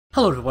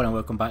Hello everyone and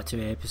welcome back to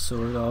an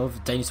episode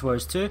of Dynasty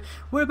Warriors 2.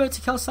 We're about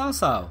to kill Cao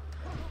Cao.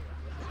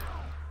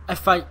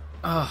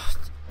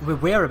 We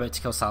were about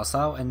to kill Cao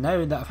Cao, and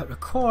now that I've hit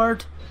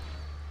record,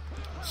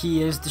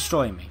 he is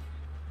destroying me.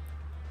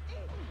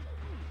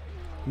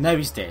 Now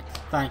he's dead.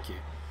 Thank you.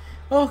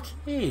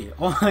 Okay,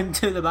 on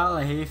to the Battle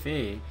of He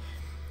Fei.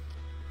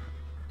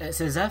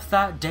 It's as if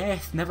that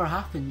death never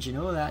happened, you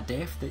know, that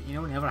death that,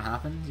 never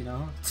happened, you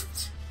know.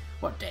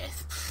 What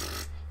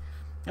death?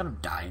 I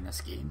don't die in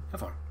this game,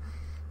 ever.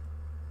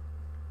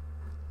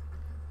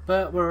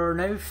 But we're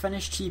now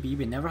finished Chibi,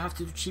 we never have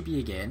to do Chibi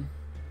again.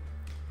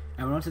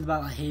 And we're on to the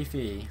Battle of He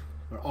Fei.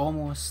 We're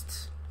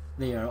almost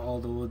there,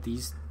 although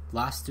these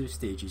last two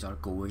stages are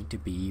going to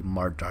be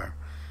murder.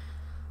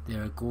 They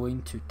are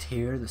going to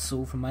tear the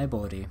soul from my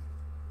body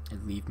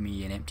and leave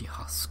me an empty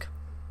husk.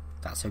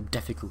 That's how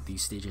difficult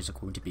these stages are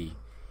going to be.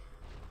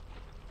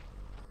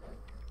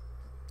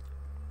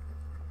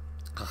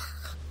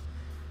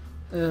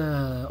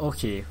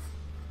 Okay.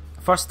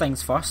 First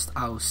things first,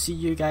 I'll see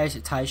you guys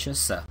at Taisha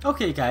Si.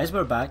 Okay guys,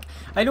 we're back.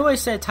 I know I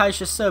said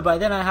Taisha Si, but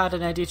then I had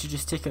an idea to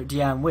just take out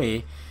Dian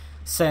Wei,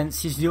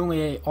 since he's the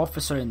only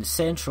officer in the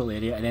central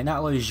area, and then that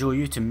allows Zhou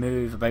Yu to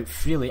move about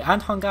freely,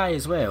 and Hung Ai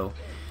as well.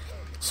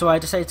 So I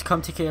decided to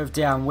come take care of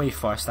Dian Wei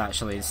first,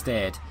 actually,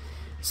 instead.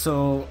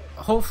 So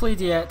hopefully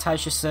the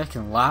Taisha Si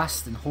can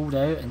last and hold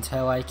out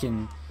until I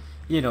can,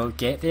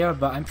 get there,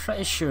 but I'm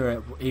pretty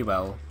sure he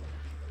will.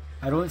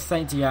 I don't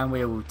think Dian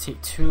Wei will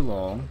take too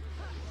long.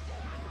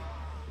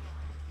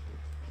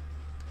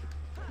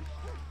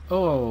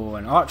 Oh,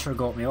 an archer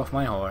got me off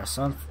my horse.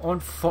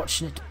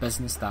 Unfortunate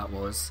business that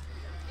was.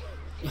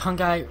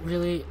 Hung Ai,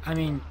 really? I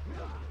mean,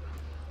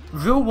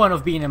 rule 1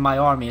 of being in my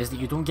army is that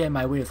you don't get in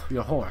my way with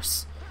your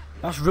horse.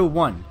 That's rule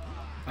 1.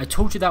 I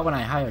told you that when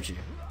I hired you.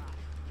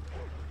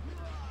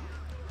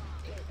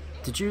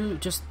 Did you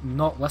just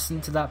not listen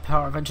to that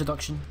part of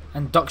introduction?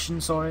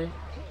 Induction, sorry.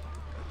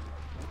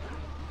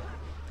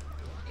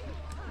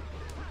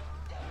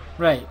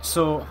 Right,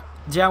 so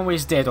Dian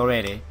Wei's dead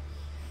already.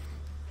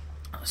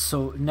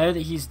 So now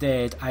that he's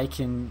dead, I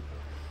can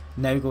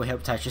now go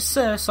help Taisha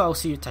Si, so I'll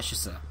see you at Taisha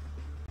Si.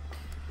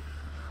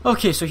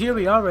 Okay, so here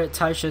we are, we're at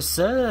Taisha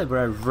Si,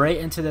 we're right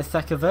into the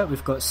thick of it.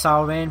 We've got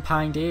Cao Ren,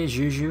 Pang De,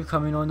 Zhu Zhu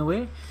coming on the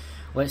way.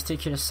 Let's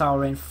take care of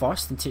Cao Ren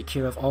first and take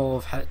out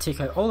all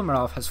the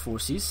morale of his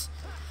forces,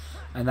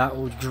 and that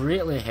will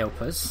greatly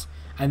help us.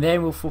 And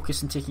then we'll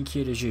focus on taking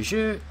care of Zhu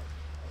Zhu,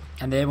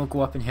 and then we'll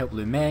go up and help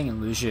Lu Meng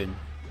and Lu Jun.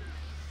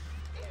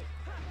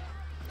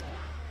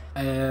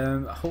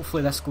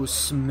 Hopefully this goes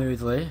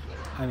smoothly.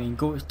 I mean,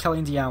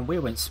 killing Dian Wei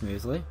went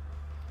smoothly,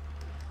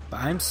 but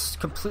I'm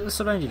completely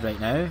surrounded right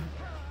now,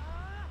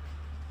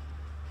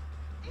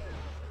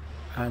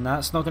 and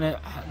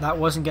that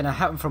wasn't gonna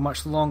happen for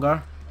much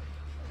longer.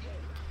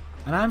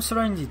 And I'm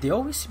surrounded. They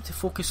always seem to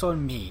focus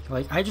on me.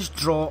 Like, I just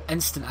draw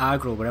instant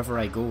aggro wherever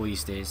I go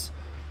these days.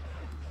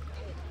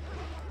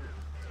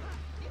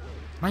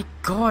 My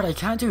God, I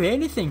can't do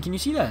anything. Can you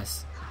see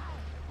this?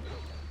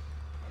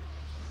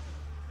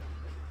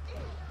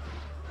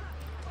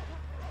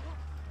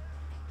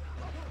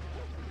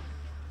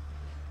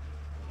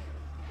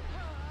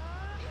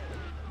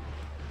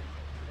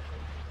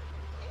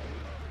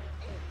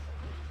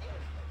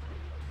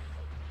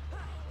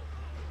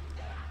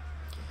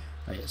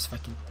 Right, it's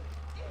fucking...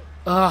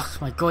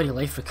 Ugh, my God, he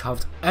life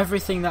recovered.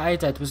 Everything that I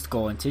did was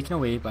gone, taken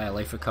away by a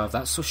life recovered.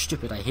 That's so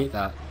stupid, I hate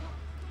that.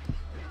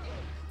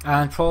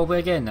 And probably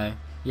again now.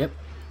 Yep.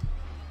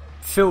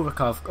 Full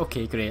recover.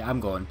 Okay, great, I'm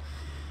gone.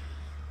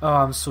 Oh,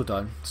 I'm so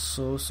done.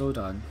 So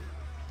done.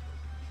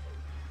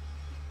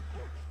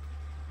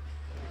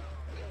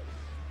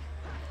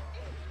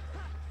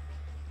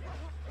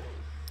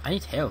 I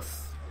need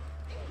health.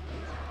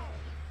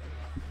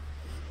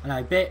 And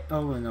I bet...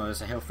 Oh no,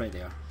 there's a health right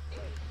there.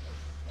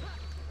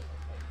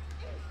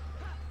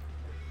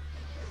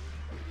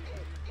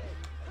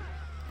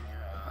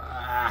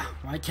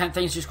 Why can't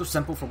things just go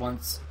simple for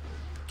once?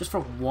 Just for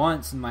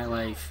once in my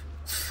life.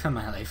 I'm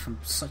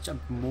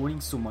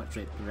moaning so much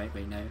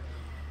right now.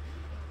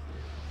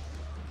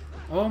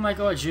 Oh my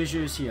God, Zhu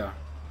Zhu's here.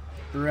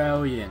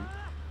 Brilliant.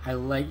 I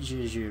like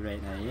Zhu Zhu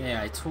right now.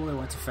 Yeah, I totally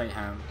want to fight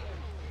him.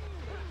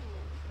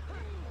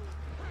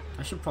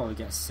 I should probably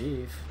get a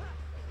save.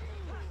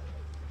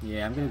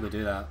 Yeah, I'm gonna go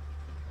do that.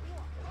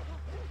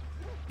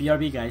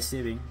 BRB guys,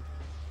 saving.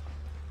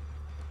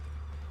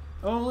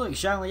 Oh look,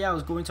 Zhang Liao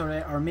is going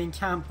to our main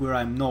camp where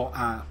I'm not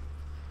at.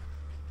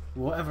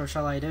 Whatever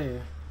shall I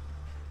do?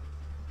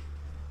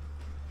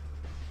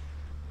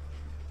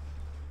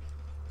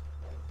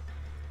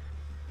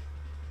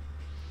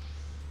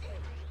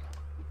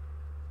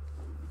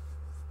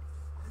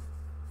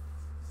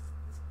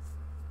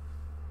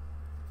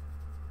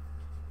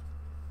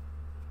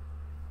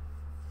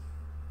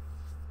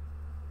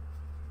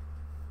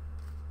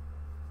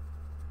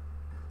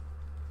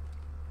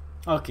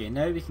 Okay,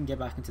 now we can get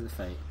back into the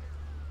fight.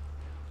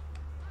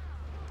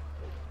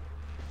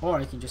 Or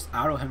I can just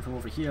arrow him from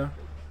over here.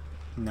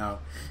 No,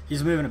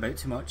 he's moving about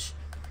too much.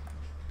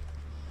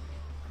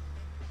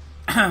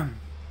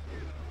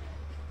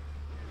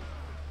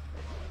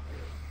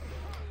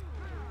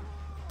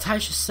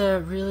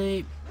 Taisha,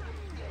 really?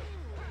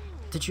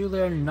 Did you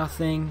learn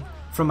nothing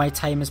from my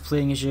time as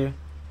playing as you?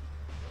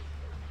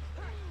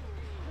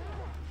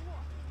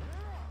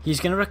 He's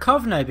going to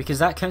recover now because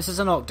that counts as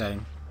a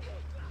knockdown.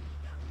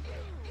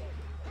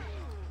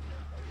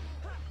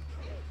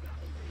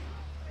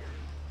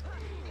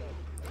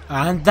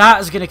 And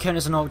that is going to count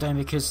as a knockdown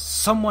because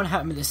someone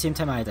hit him at the same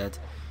time I did.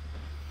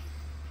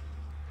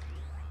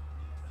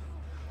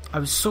 I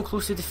was so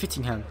close to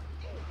defeating him.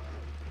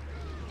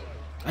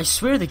 I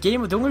swear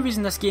the only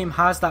reason this game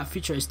has that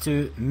feature is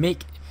to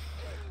make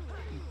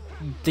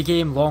the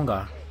game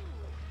longer.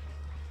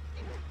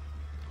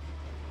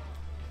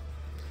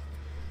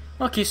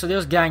 Okay, so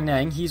there's Gang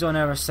Ning. He's on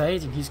our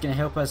side and he's going to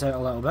help us out a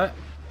little bit.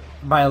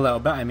 By a little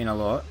bit, I mean a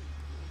lot.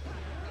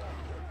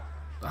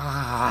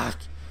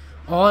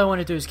 All I want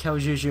to do is kill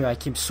Juju. I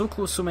came so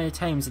close so many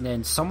times and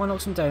then someone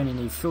knocks him down and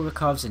he full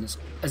recovers and it's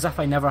as if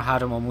I never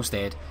had him almost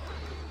dead.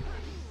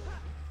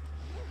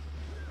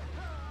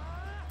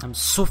 I'm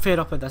so fed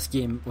up at this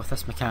game with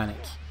this mechanic.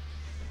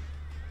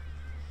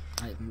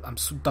 I'm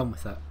so done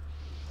with it.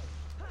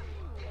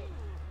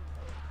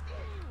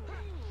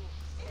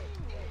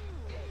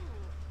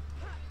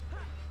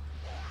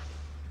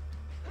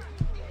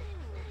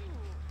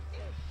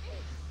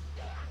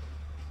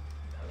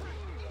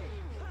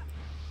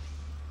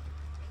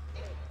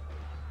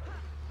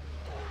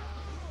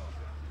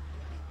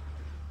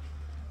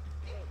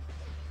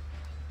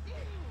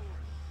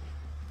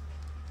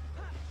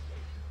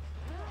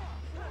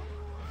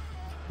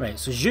 Right,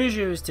 so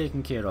Juju is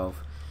taken care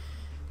of,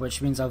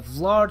 which means a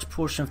large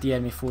portion of the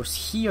enemy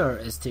force here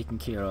is taken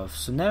care of.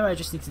 So now I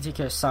just need to take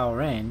out Cao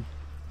Ren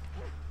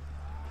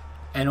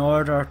in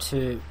order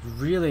to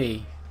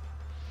really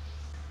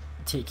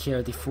take care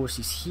of the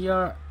forces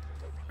here.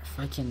 If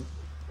I can...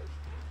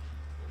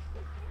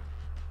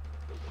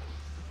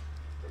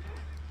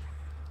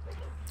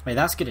 Right,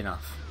 that's good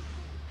enough.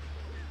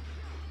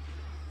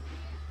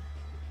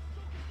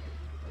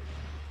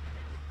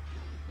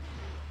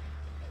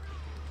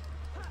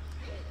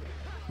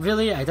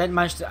 Really? I didn't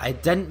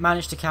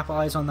manage to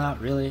capitalize on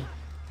that, really?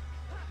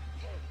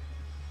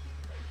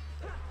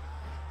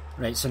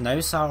 Right, so now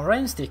Cao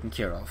Ren's taken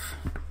care of.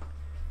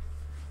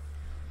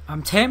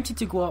 I'm tempted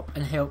to go up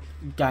and help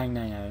Gang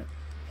Ning out.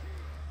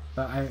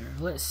 But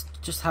let's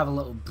just have a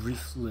little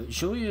brief look.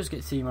 Zhou's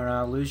got 3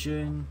 morale, Lu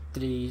Jun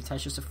 3,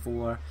 Taisha's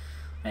 4,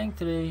 Meng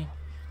 3,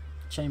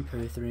 Chen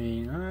Pu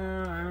 3.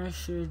 I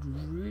should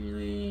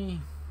really...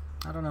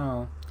 I don't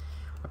know.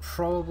 I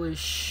probably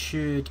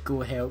should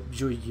go help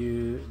Zhou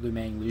Yu, Lu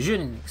Meng, Lu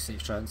Jun,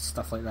 etc. and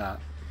stuff like that.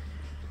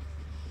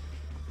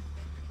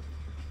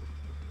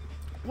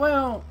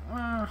 Well,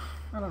 I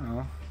don't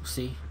know. We'll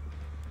see.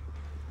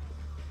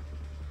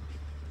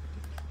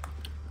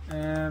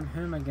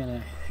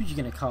 Who's you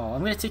gonna call?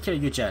 I'm gonna take care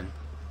of Yu Jin,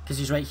 because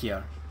he's right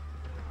here.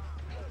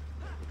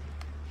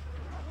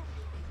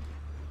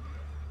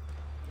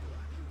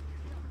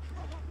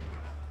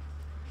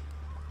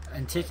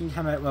 And taking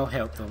him out will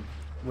help them.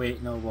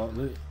 Wait, no, what?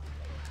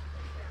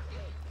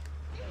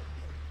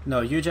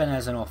 No, Yu Jin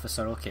is an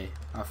officer, okay.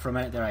 For a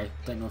minute there I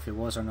didn't know if he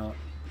was or not.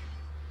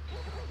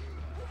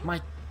 My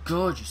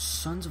god, you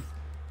sons of...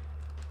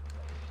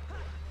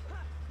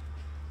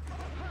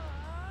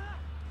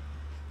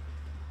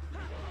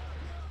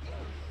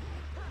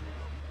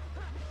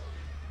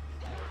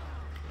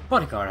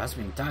 Bodyguard has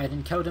been died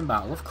and killed in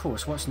battle, of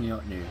course, what's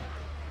not new?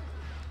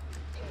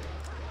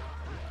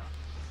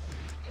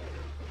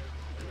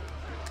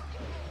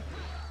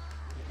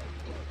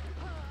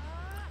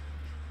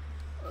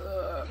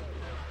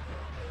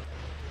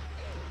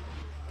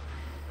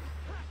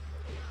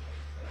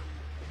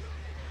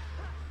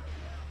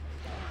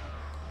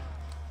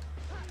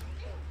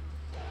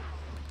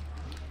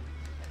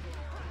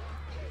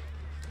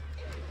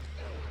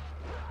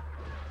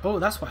 Oh,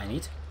 that's what I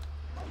need.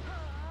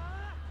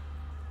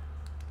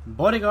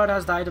 Bodyguard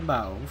has died in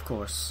battle, of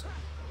course.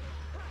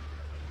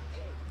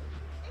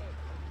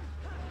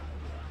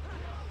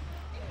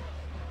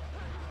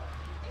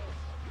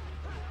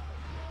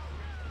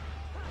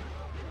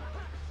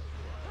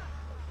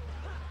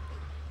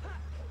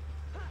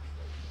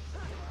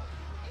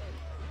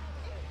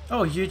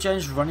 Oh, Yu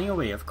Jin's running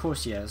away, of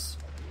course he is.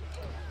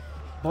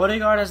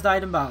 Bodyguard has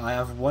died in battle, I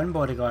have 1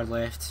 bodyguard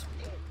left.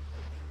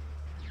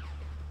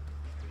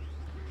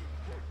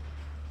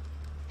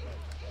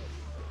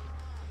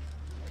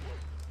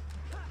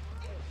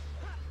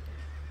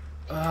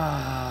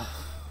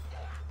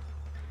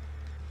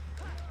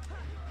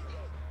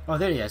 Oh,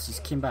 there he is. He's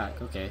came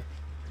back. Okay.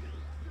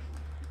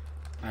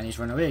 And he's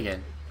run away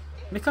again.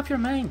 Make up your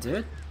mind,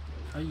 dude.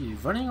 Are you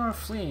running or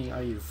fleeing?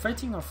 Are you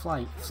fighting or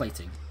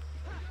flighting?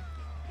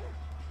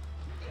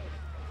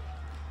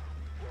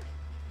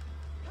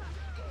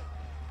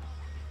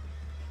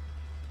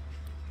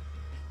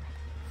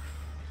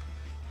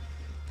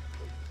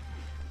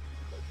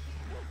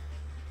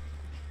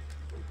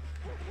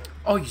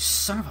 Oh, you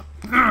son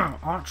of a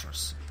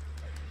archers.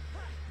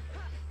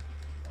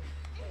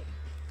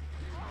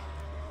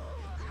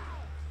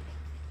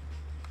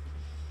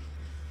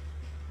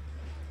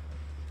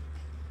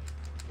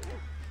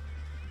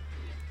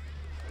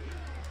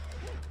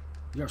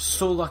 You're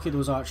so lucky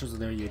those archers are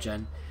there,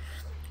 Eugene.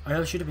 Or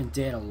else you'd have been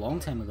dead a long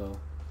time ago.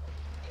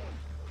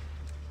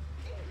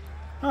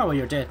 Oh well,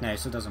 you're dead now,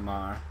 so it doesn't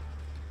matter.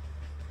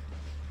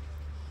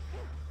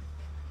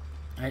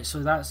 Right,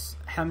 so that's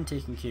him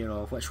taken care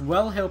of, which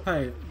will help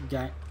out.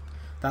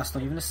 That's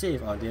not even a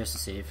save. Oh, there's a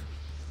save.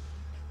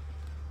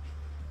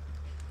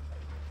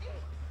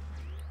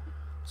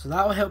 So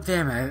that will help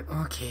them out.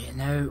 Okay,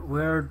 now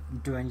where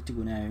do I need to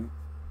go now?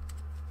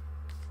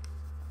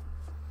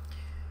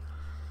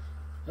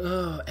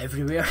 Oh,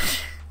 everywhere.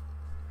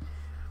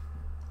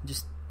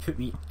 Just put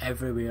me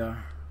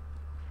everywhere.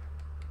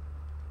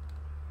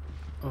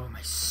 Oh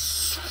my.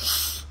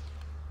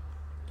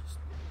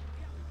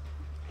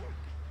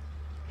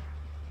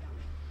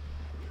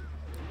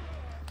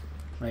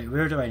 Right,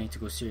 where do I need to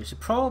go seriously?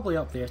 Probably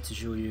up there to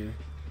show you.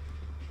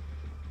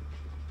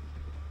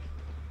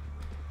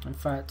 In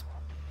fact,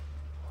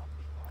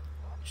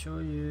 show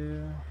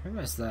you. Who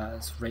is that?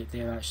 It's right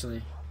there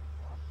actually.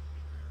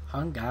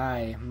 Hung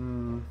Guy.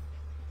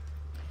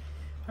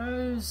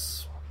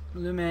 How's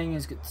Lumeng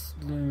has got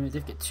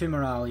they've got 2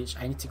 morale each.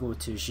 I need to go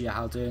to Jia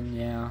Haldun,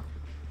 yeah.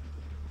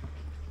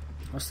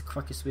 What's the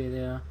quickest way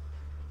there?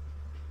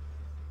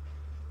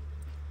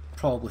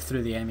 Probably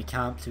through the enemy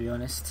camp, to be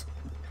honest.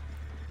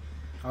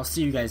 I'll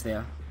see you guys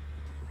there.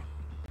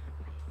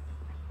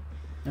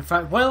 In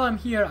fact, while I'm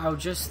here, I'll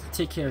just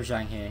take care of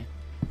Zhang He,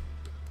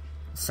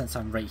 since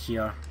I'm right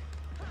here.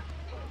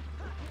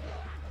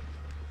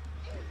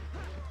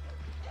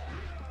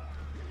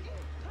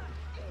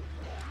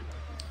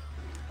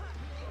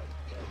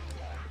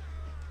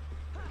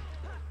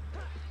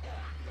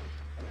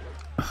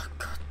 Oh,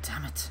 god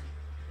damn it.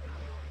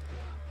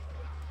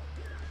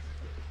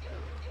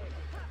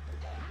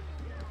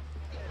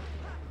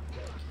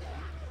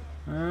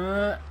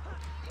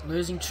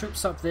 Losing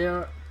troops up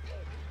there.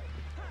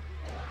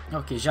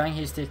 Okay, Zhang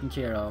He's taken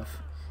care of.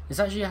 Is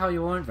that Jia Hao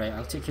Yuan? Right,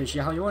 I'll take care of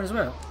Jia Hao Yuan as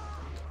well.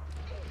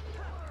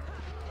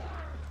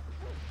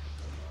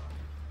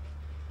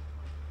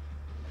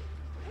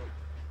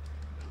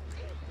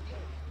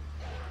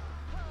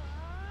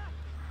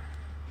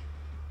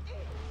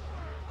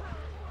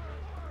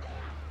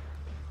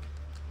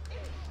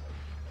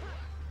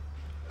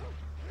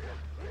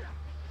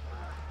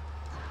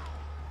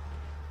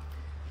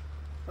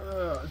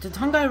 Did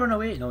Hung Guy run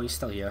away? No, he's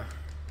still here.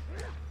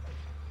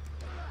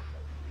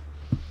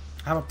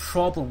 I have a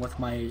problem with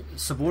my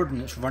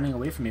subordinates running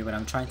away from me when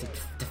I'm trying to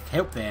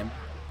help them.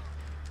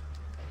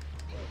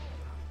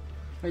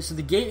 Right, so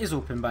the gate is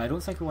open, but I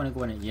don't think we want to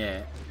go in it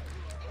yet.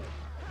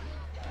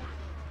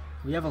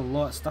 We have a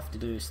lot of stuff to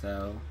do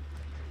still.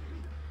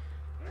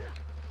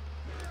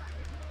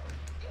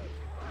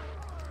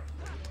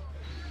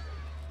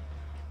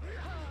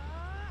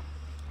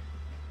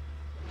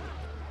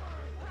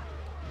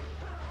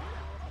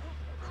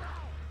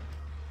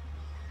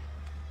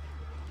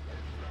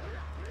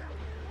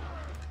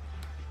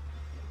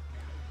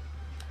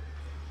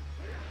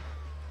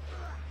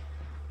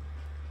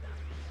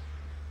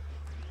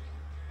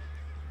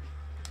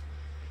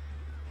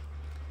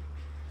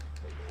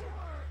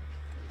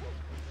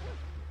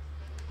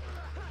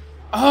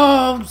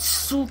 Oh,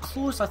 so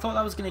close. I thought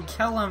that was going to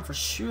kill him for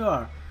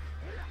sure.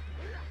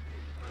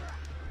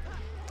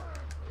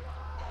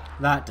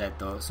 That did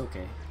though, it's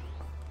okay.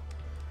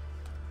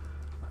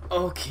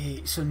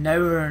 Okay, so now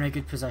we're in a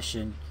good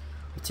position.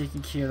 We're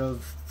taking care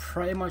of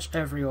pretty much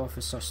every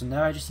officer, so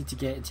now I just need to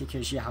get and take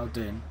care of Jia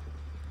Haldun.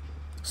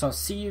 So I'll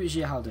see you at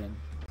Jia Haldun.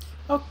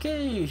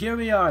 Okay, here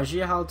we are,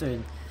 Jia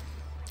Haldun.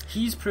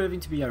 He's proving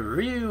to be a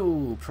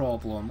real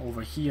problem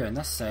over here on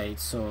this side,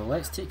 so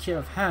let's take care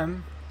of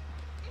him.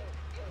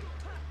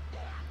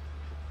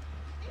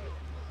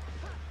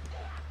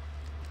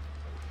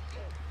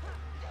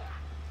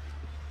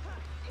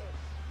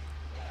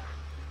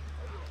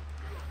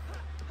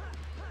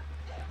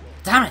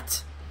 Damn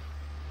it!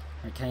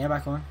 Right, can I get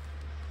back on?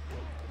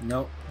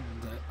 Nope.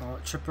 The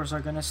troopers are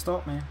gonna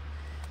stop me.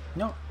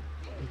 Nope.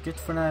 Good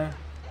for now.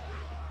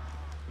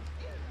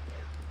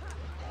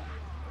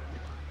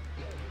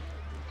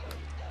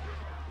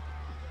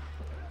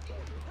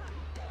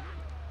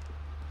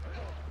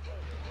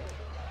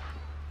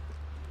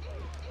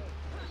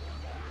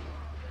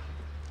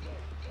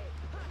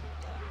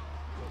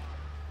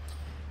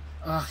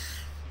 Ugh.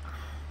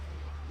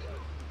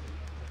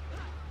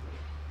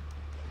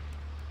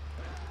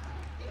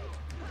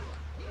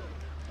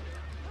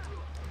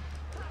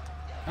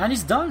 And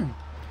he's done!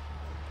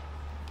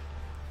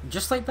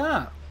 Just like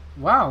that.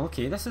 Wow,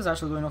 okay, this is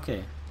actually going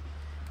okay.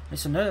 Right,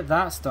 so now that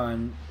that's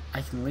done,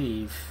 I can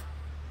leave.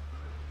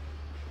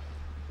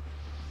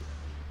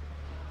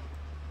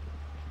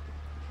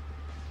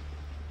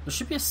 There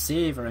should be a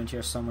save around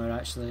here somewhere,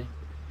 actually.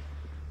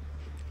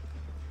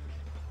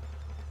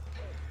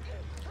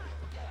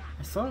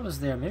 I thought it was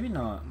there, maybe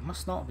not.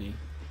 Must not be.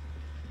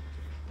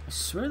 I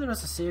swear there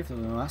is a save though,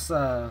 no, that's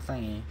the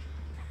thingy.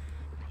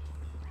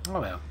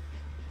 Oh well.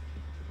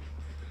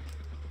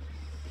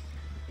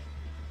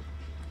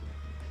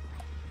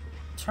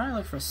 Trying to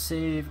look for a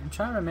save. I'm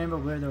trying to remember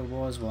where there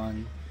was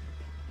one.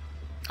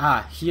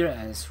 Ah, here it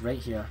is, right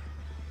here.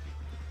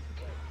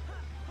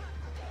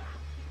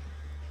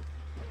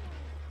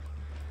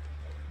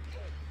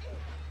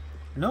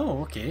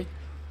 No, okay.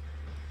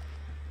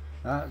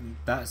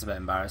 That's a bit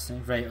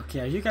embarrassing. Right,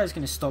 okay, are you guys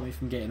going to stop me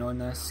from getting on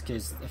this?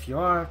 Because if you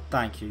are,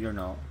 thank you, you're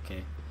not.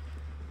 Okay.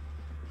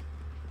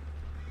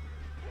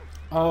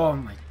 Oh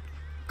my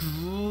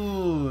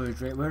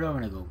god. Right, where do I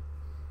want to go?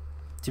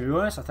 To be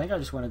honest, I think I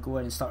just want to go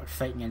in and start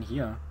fighting in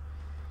here.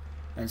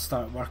 And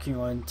start working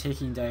on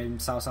taking down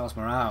Cao Cao's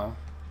morale.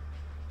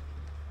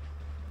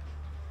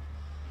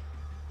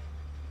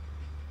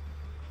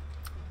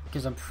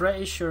 Because I'm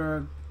pretty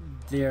sure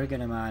they're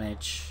going to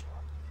manage.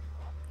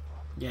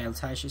 Yeah,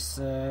 Taish's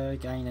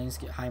Yi Ling's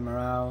get high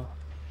morale.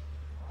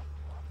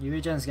 Yu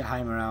Jin's get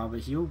high morale,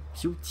 but he'll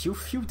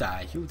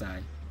die. He'll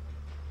die.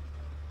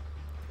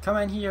 Come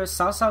in here.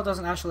 Cao Cao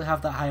doesn't actually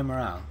have that high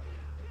morale,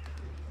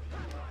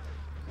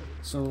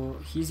 so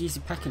he's easy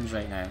pickings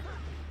right now.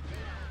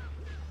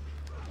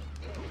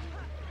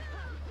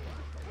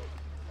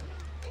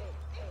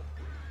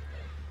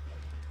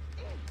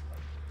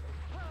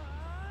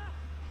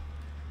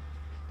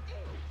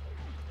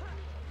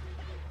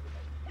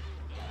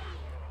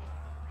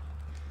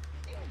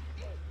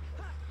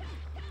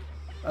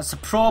 That's a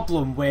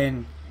problem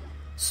when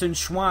Sun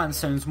Quan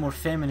sounds more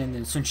feminine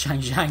than Sun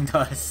Shangjiang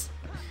does.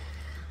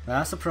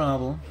 That's a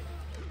problem.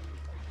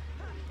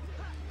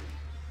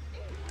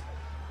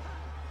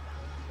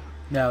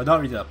 No,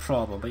 not really a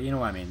problem, but you know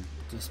what I mean.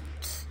 Just.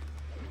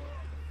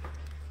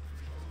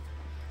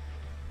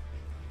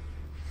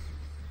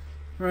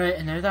 Right,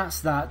 and now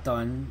that's that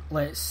done,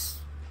 let's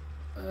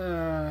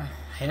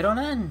head on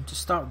in.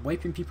 Just start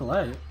wiping people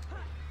out.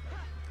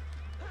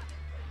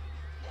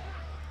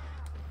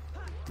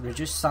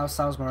 Reduce Cao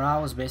Cao's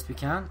morale as best we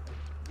can.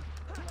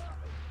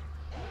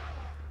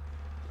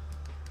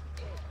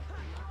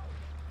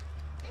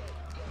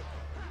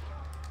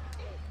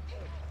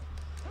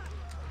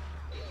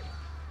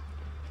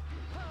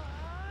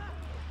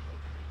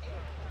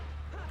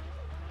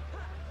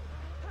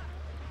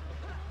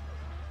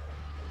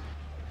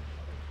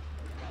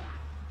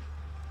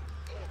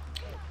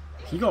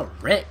 He got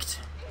wrecked.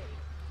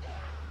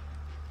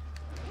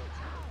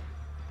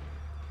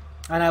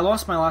 And I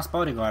lost my last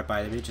bodyguard,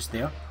 by the way, just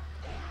there.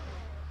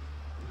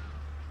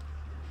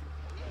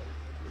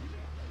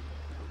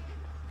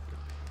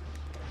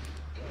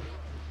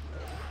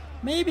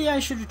 Maybe I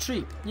should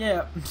retreat.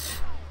 Yeah.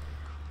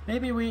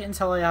 Maybe wait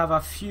until I have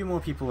a few more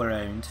people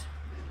around.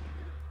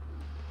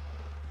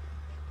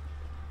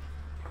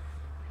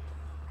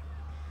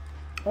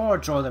 Or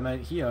draw them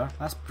out here.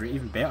 That's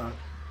even better.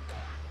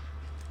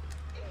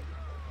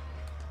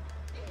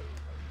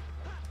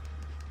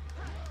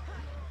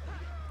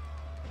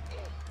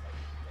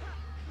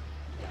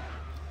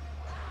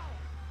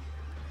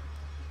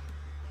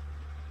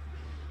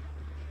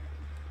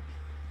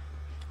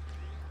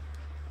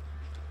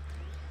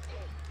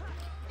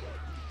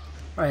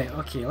 Right,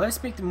 okay,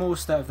 let's make the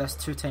most out of this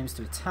 2 times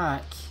to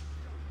attack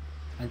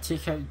and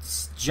take out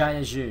Jia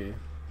Zhu.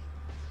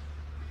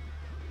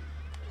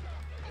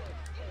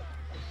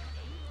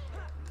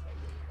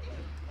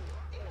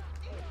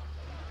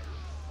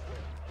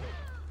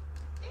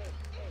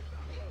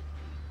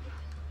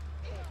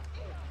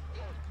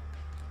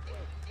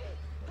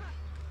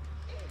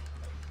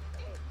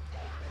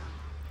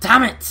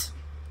 Damn it!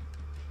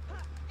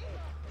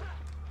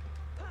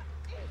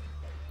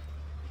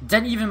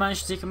 Didn't even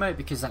manage to take him out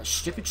because that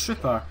stupid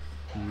trooper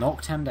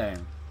knocked him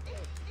down.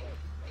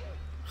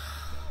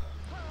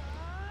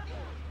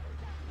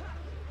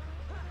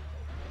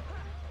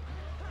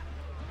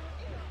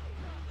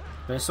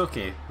 But it's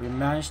okay, we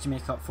managed to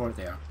make up for it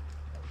there.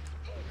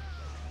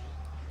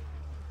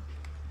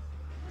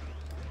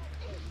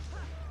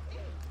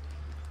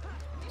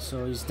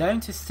 So he's down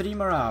to 3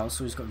 morale,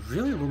 so he's got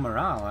really low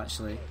morale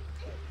actually.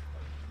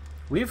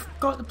 We've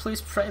got the place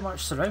pretty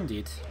much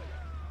surrounded.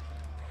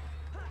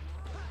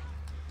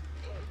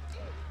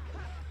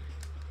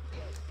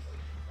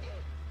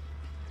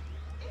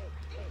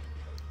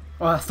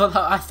 Oh, I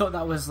thought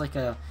that was like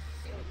a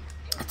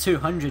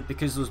 200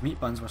 because those meat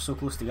buns were so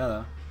close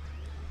together.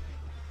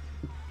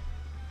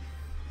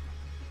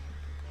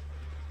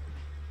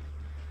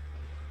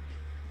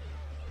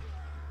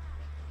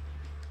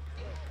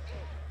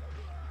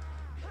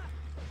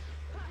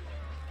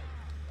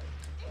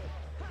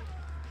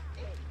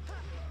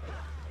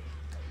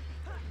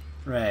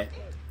 Right,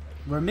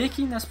 we're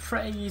making this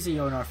pretty easy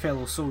on our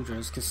fellow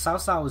soldiers because Cao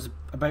Cao is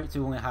about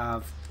to only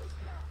have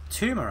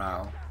 2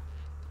 morale.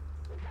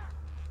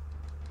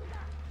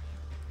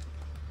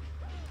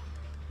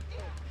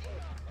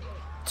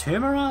 Two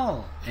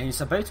morale, and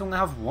he's about to only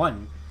have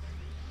 1.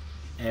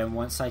 And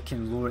once I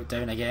can lower it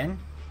down again,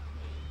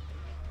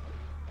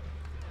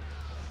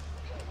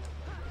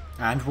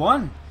 and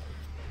 1.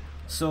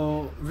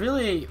 So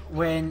really,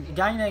 when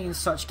Yi Ling and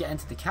such get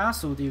into the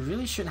castle, they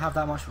really shouldn't have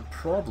that much of a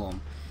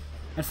problem.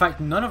 In fact,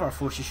 none of our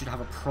forces should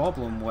have a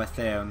problem with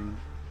Cao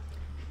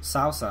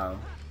Cao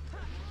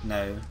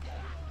now.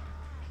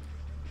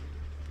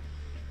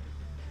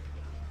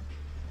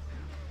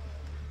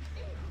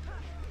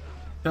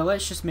 But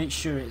let's just make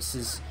sure it's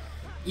as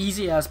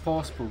easy as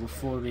possible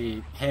before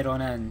we head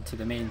on in to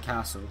the main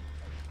castle.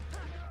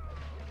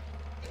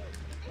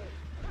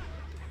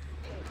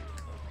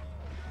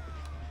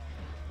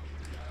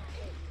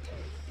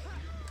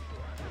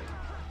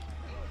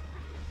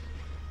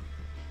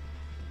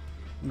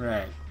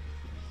 Right.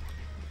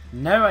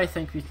 Now I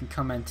think we can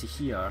come into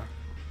here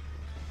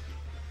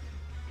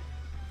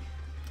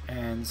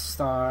and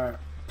start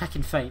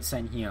picking fights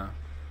in here.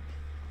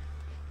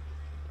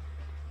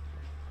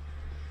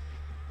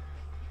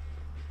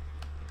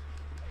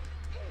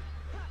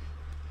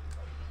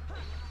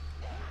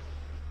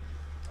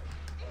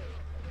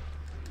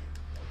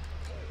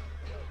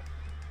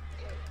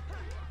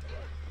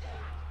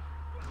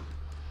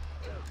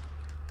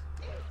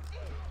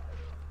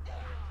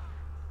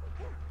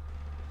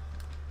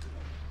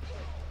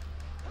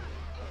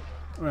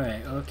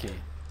 Right, okay.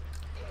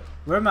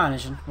 We're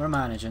managing.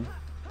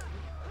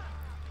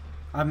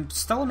 I'm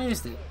still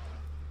amazed that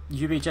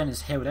Yi Jin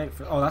is held out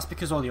for... Oh, that's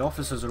because all the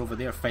officers are over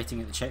there fighting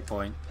at the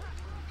checkpoint.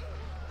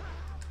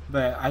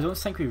 But I don't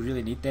think we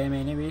really need them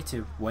anyway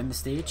to win the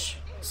stage,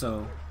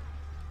 so...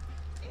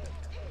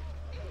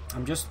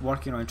 I'm just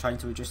working on trying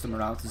to reduce the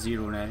morale to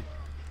 0 now.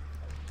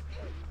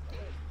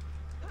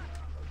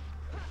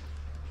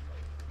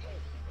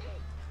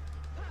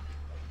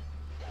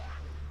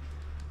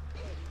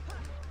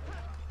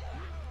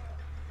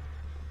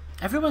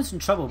 Everyone's in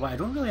trouble, but I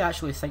don't really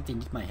actually think they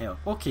need my help.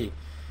 Okay,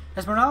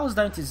 his morale is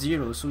down to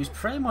 0, so he's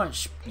pretty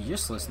much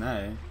useless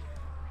now.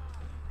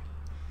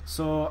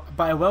 So,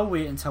 but I will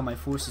wait until my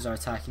forces are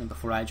attacking him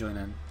before I join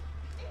in.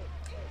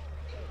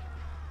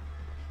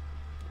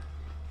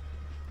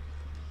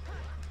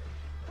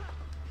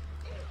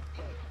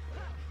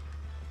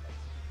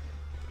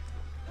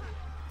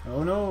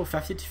 Oh no,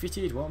 50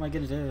 defeated, what am I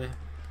gonna do?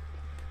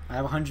 I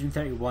have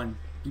 131,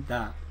 beat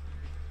that.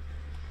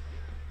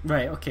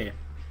 Right, okay.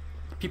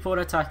 People are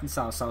attacking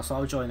Cao Cao, so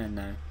I'll join in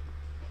now.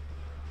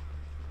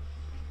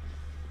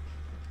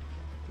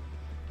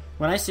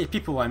 When I say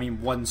people, I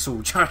mean one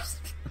soldier.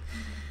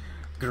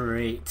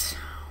 Great.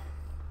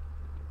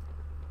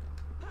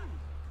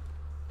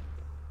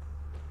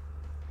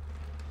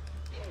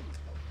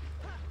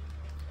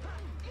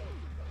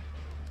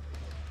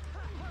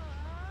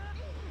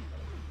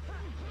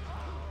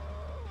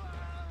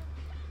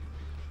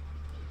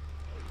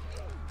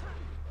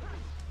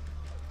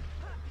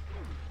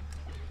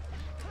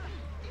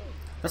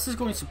 This is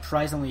going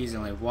surprisingly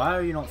easily. Why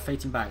are you not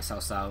fighting back, Cao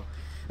Cao?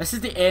 This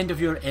is the end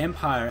of your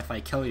empire if I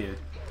kill you.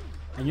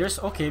 And you're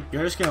okay,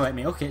 you're just gonna let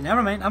me. Okay,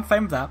 never mind, I'm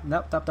fine with that.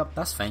 Nope,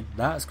 that's fine.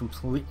 That is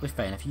completely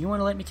fine. If you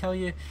want to let me kill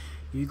you,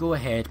 you go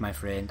ahead, my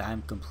friend.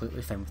 I'm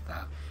completely fine with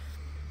that.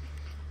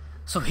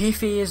 So He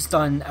Fei is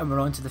done, and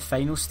we're on to the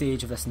final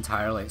stage of this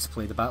entire Let's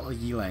Play, the Battle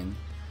of Yi Ling.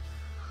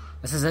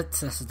 This is it.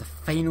 This is the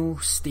final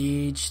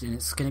stage, and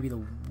it's gonna be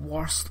the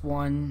worst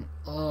one.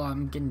 Oh,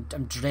 I'm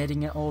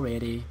dreading it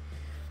already.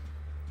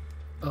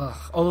 Ugh.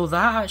 Although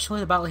that actually,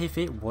 the Battle of He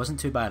Fei wasn't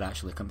too bad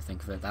actually, come to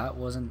think of it. That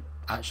wasn't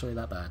actually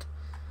that bad.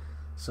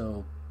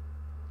 So,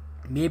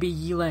 maybe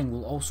Yi Ling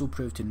will also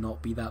prove to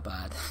not be that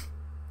bad.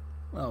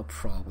 Well,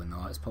 probably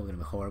not. It's probably going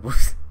to be horrible.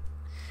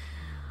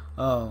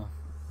 Oh.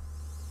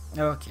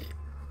 Okay.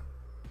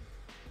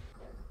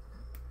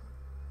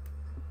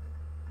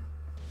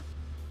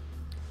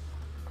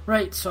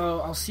 Right,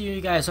 so I'll see you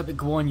guys up at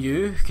Guan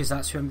Yu, because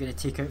that's who I'm going to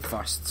take out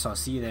first. So I'll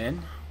see you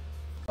then.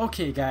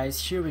 Okay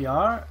guys, here we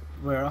are.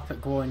 We're up at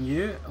Guan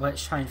Yu.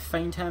 Let's try and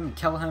find him and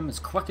kill him as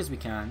quick as we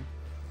can.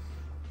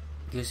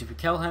 Because if we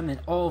kill him, then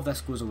all of this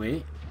goes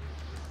away.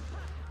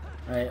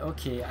 Right,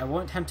 okay. I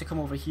want him to come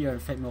over here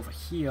and fight me over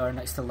here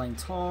next to Ling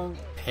Tong.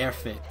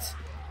 Perfect.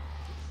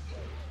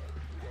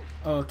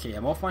 Okay,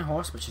 I'm off my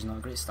horse, which is not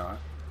a great start.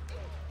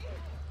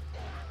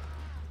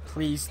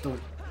 Please don't.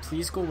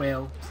 Please go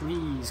well.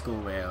 Please go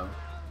well.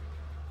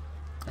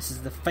 This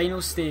is the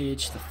final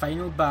stage, the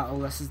final battle.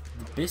 This is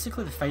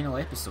basically the final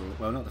episode.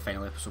 Well, not the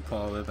final episode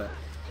probably, but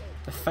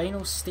the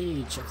final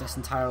stage of this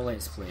entire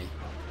Let's Play.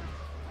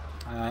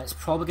 It's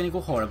probably going to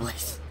go horribly.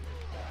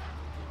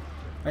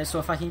 Right, so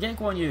if I can get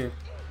Guan Yu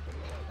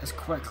as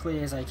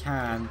quickly as I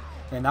can,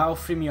 then that'll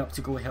free me up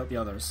to go help the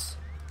others.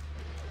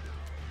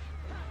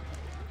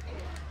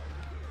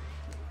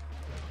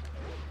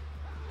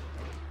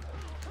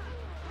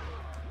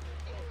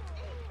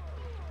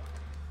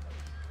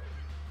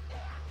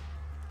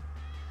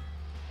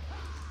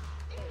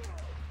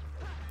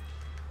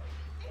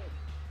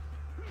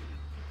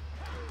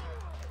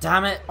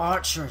 Damn it,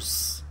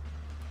 archers!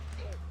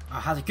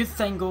 I had a good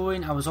thing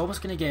going, I was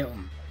almost going to get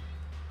him.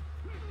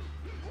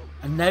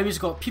 And now he's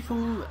got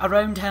people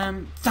around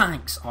him.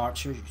 Thanks,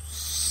 archer.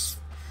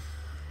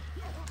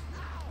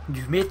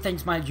 You've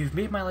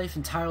made my life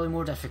entirely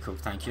more difficult,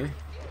 thank you.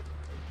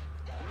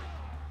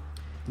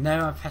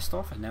 Now I'm pissed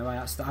off, and now I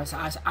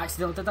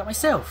accidentally did that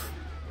myself.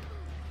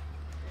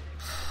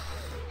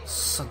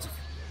 Sons of...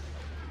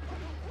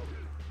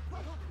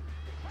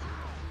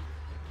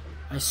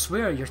 I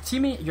swear, your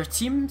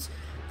teams,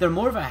 they're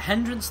more of a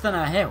hindrance than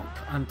a help,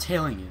 I'm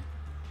telling you.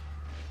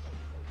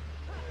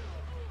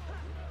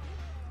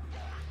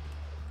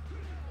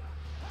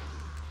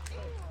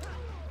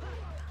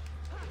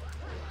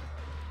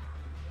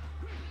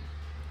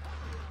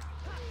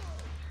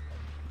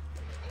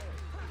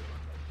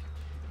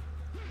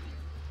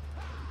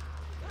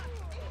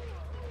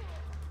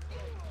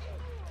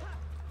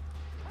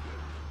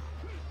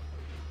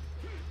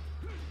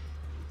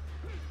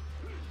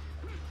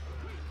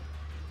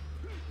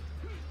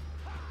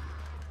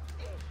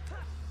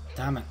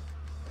 Damn it.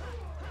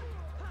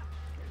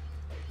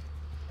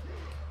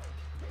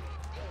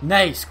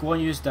 Nice!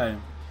 Guan Yu's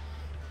down.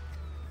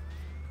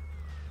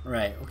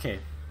 Right, okay.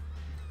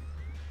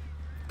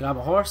 Grab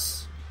a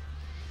horse.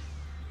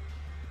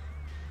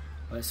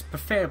 Let's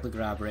preferably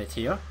grab red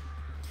here.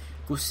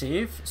 Go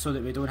save so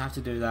that we don't have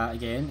to do that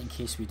again in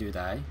case we do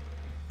die.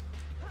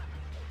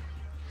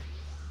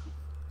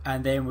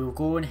 And then we'll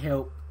go and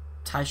help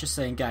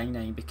Taisha and Gang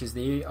Nine because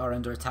they are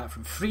under attack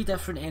from 3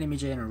 different enemy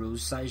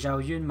generals,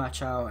 Zhao Yun, Ma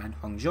Chao and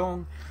Hong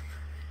Zhong.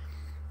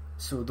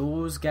 So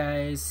those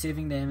guys,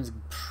 saving them is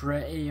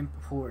pretty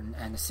important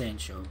and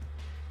essential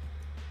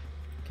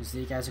because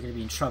these guys are going to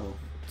be in trouble.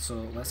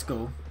 So let's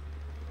go.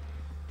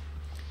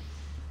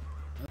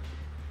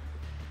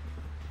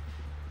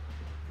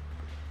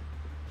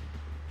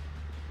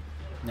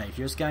 Now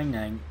here's Gang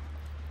Nine.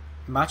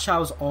 Ma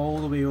Chao's all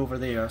the way over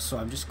there, so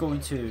I'm just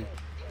going to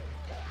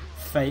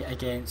fight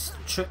against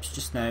troops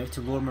just now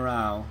to lower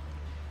morale.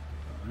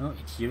 Oh no,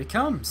 here he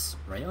comes,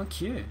 right on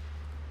cue.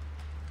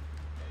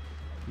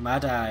 Ma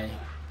Dai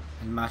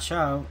and Ma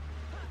Chao.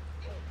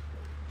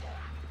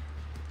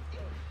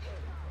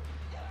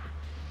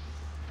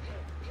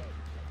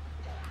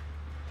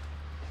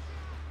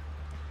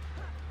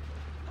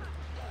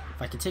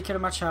 If I can take care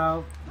of Ma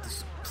Chao,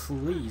 just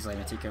please let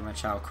me take care of Ma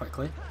Chao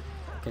quickly.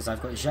 Because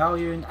I've got Zhao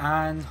Yun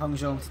and Hong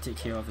Zhong to take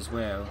care of as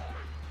well.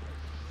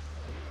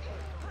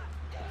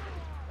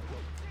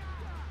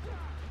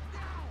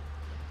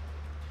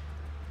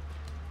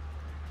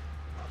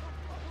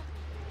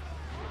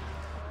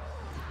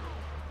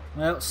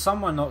 Well,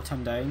 someone knocked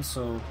him down,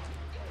 so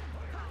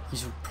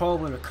he's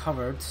probably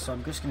recovered, so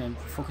I'm just going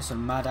to focus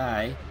on Mad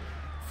Eye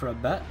for a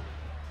bit.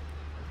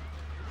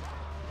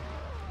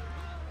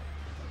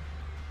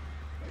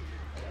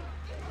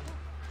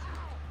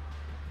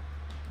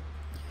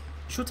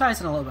 Shotai's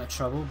in a little bit of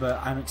trouble, but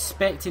I'm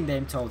expecting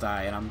them to all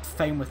die, and I'm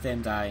fine with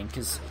them dying,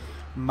 because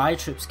my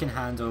troops can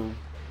handle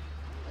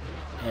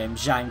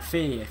Zhang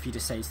Fei if he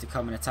decides to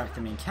come and attack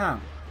the main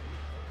camp.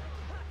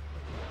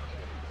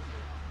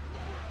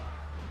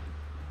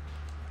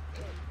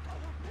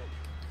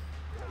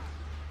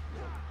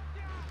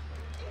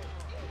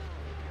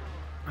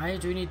 I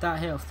do need that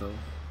health though.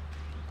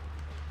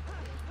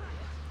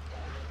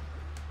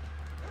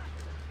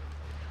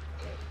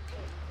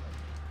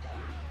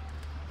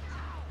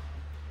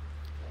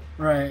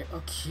 Right,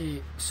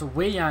 okay, so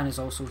Wei Yan is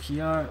also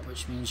here,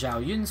 which means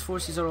Zhao Yun's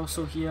forces are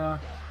also here.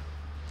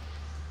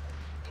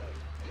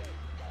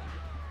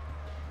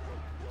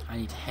 I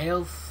need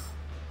health.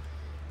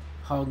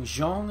 Hong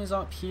Zhong is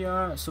up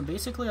here, so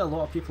basically a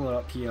lot of people are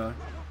up here.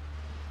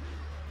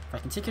 If I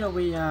can take care of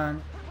Wei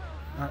Yan,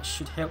 that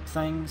should help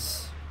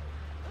things.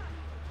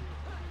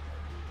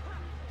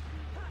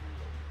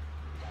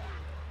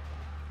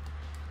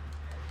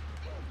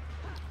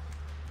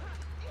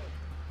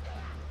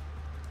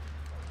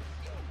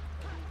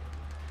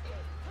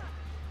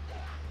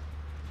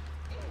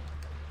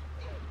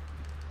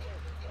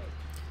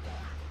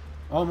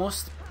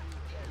 Almost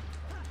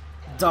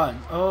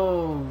done.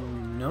 Oh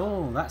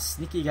no, that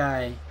sneaky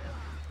guy.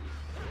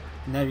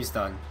 Now he's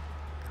done.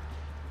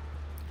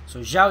 So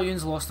Zhao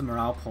Yun's lost a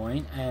morale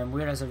point.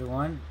 Where is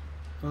everyone?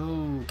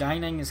 Oh,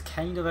 Gang Nine is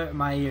kind of out of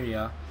my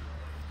area.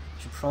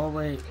 Should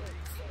probably...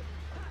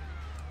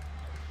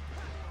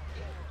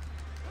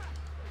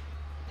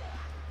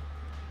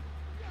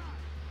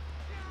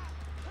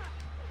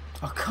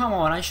 Oh come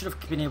on, I should have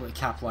been able to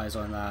capitalise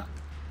on that.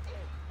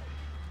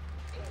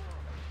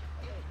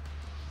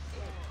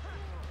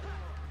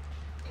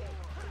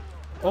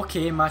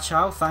 Okay, Ma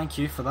Chao, thank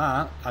you for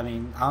that. I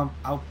mean, I'm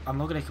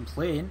not going to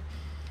complain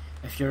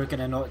if you're going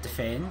to not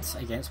defend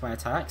against my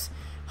attacks.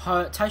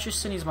 Taisha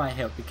Sun needs my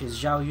help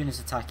because Zhao Yun is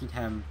attacking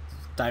him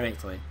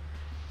directly.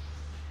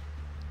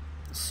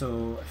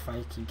 So if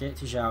I can get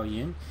to Zhao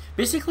Yun,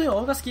 basically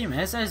all this game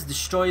is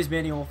destroy as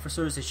many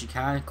officers as you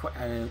can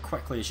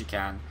quickly as you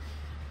can,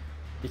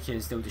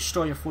 because they'll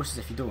destroy your forces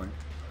if you don't.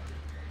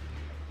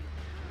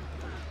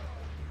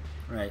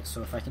 Right,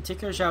 so if I can take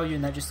care of Zhao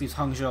Yun, that just leaves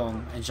Hong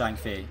Zhong and Zhang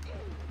Fei.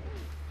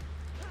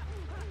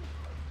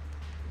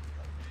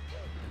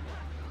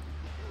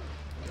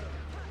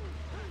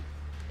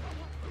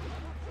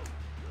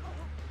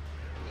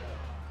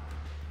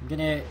 I'm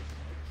gonna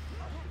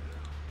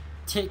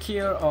take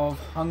care of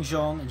Hong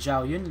Zhong and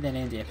Zhao Yun and then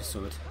end the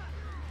episode.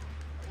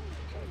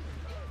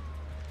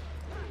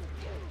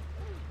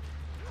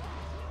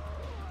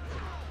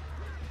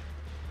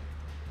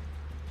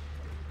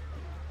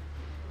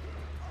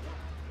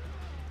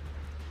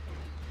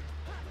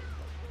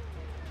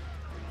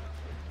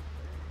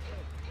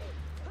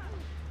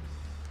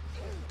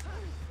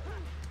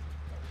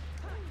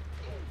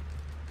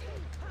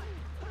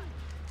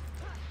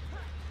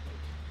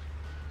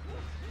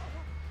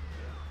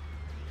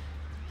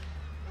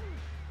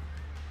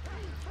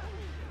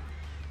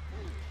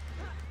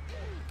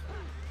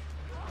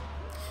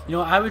 You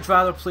know, I would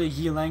rather play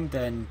Yi Ling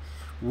than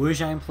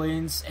Wujiang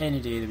Plains any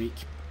day of the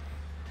week.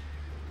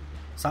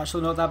 It's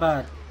actually not that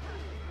bad.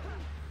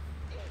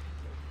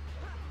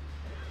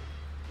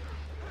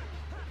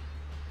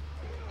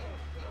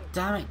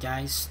 Damn it,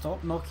 guys.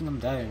 Stop knocking them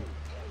down.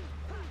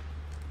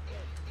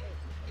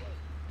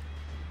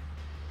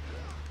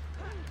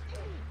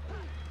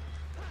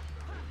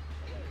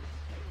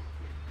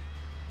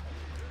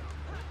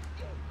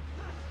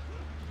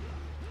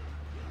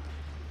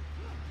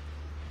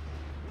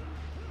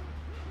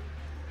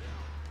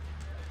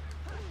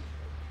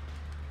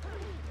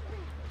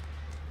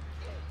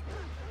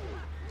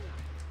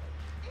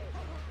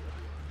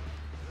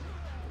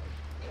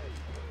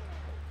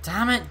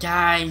 Damn it,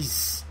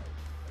 guys!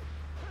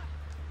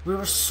 We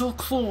were so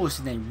close,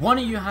 and then one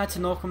of you had to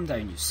knock him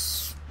down.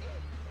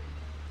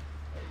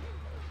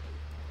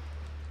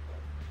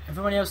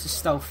 Everyone else is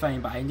still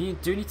fine, but I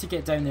do need to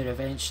get down there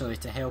eventually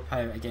to help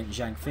out against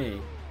Zhang Fei.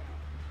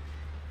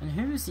 And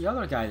who is the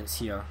other guy that's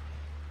here?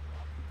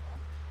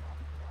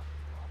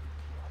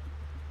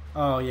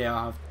 Oh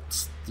yeah,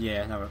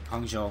 no,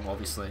 Hong Zhong,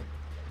 obviously.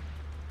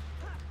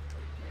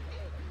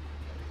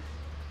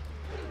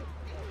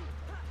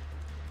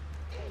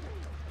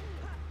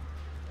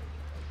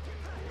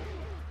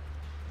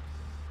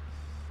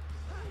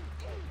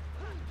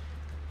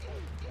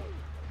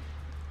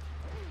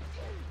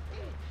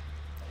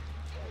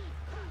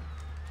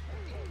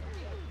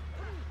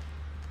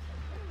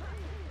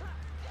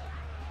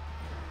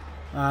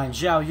 And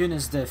Zhao Yun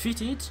is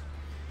defeated.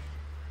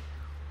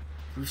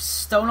 We've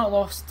still not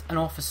lost an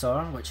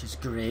officer, which is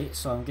great,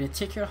 so I'm going to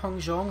take care of Hong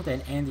Zhong,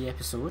 then end the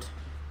episode.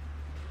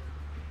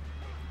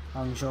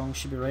 Hong Zhong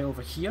should be right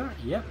over here,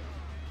 yep.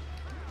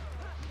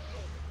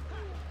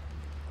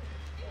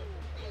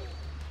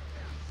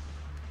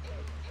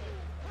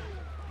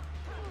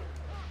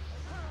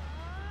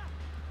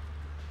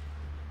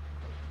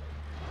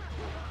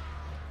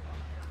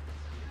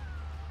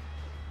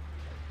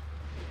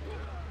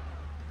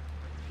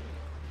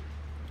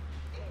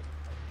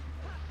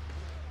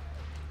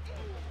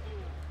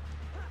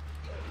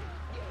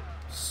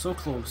 So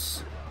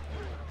close.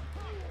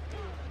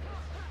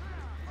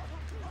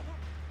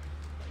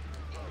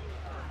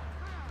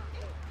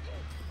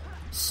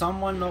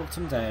 Someone knocked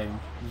him down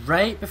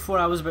right before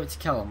I was about to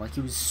kill him, like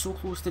he was so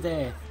close to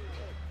death.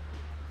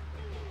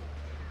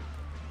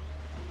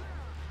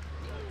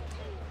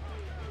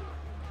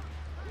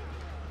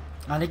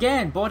 And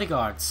again,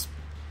 bodyguards.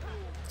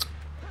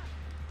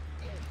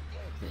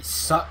 They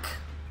suck.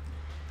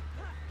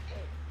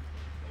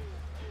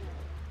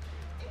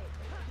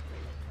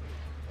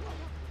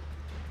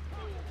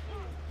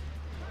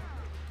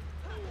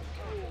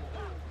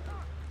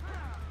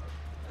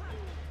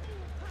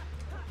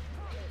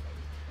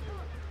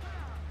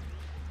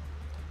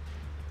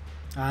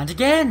 And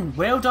again,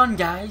 well done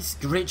guys,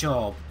 great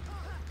job.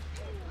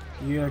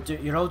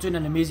 You're all doing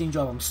an amazing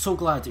job. I'm so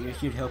glad that you're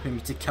here helping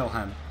me to kill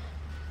him.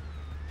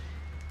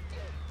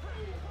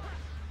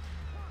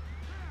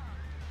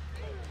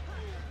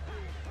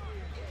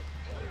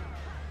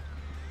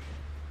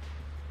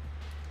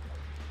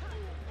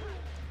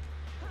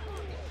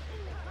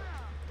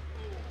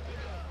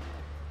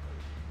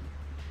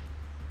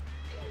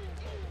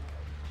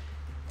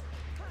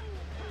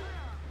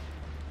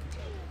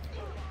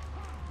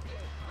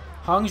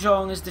 Hong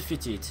Zhong is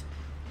defeated.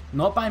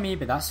 Not by me,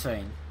 but that's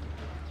fine.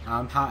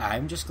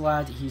 I'm just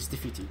glad he's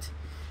defeated.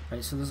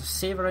 Right, so there's a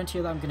save around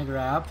here that I'm going to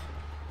grab.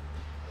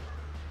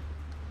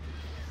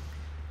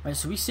 Right,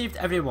 so we saved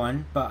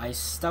everyone, but I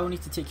still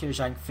need to take care of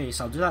Zhang Fei,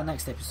 so I'll do that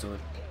next episode.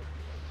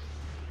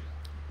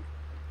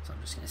 So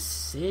I'm just going to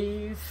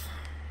save.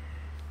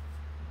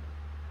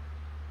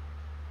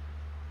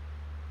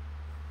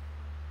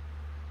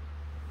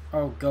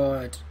 Oh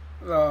god.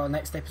 Oh,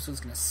 next episode's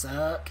going to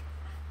suck.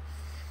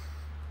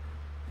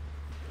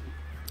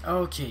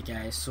 Okay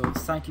guys, so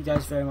thank you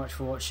guys very much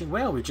for watching.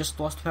 Well, we just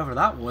lost whoever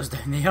that was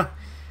down there.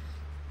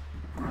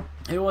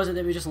 Who was it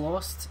that we just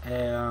lost?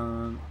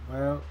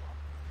 Well,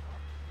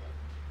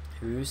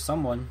 who's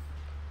someone.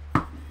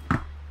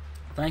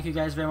 Thank you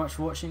guys very much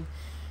for watching.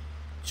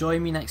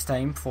 Join me next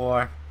time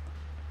for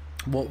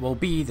what will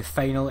be the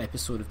final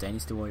episode of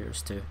Dynasty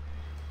Warriors 2.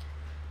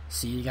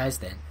 See you guys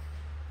then.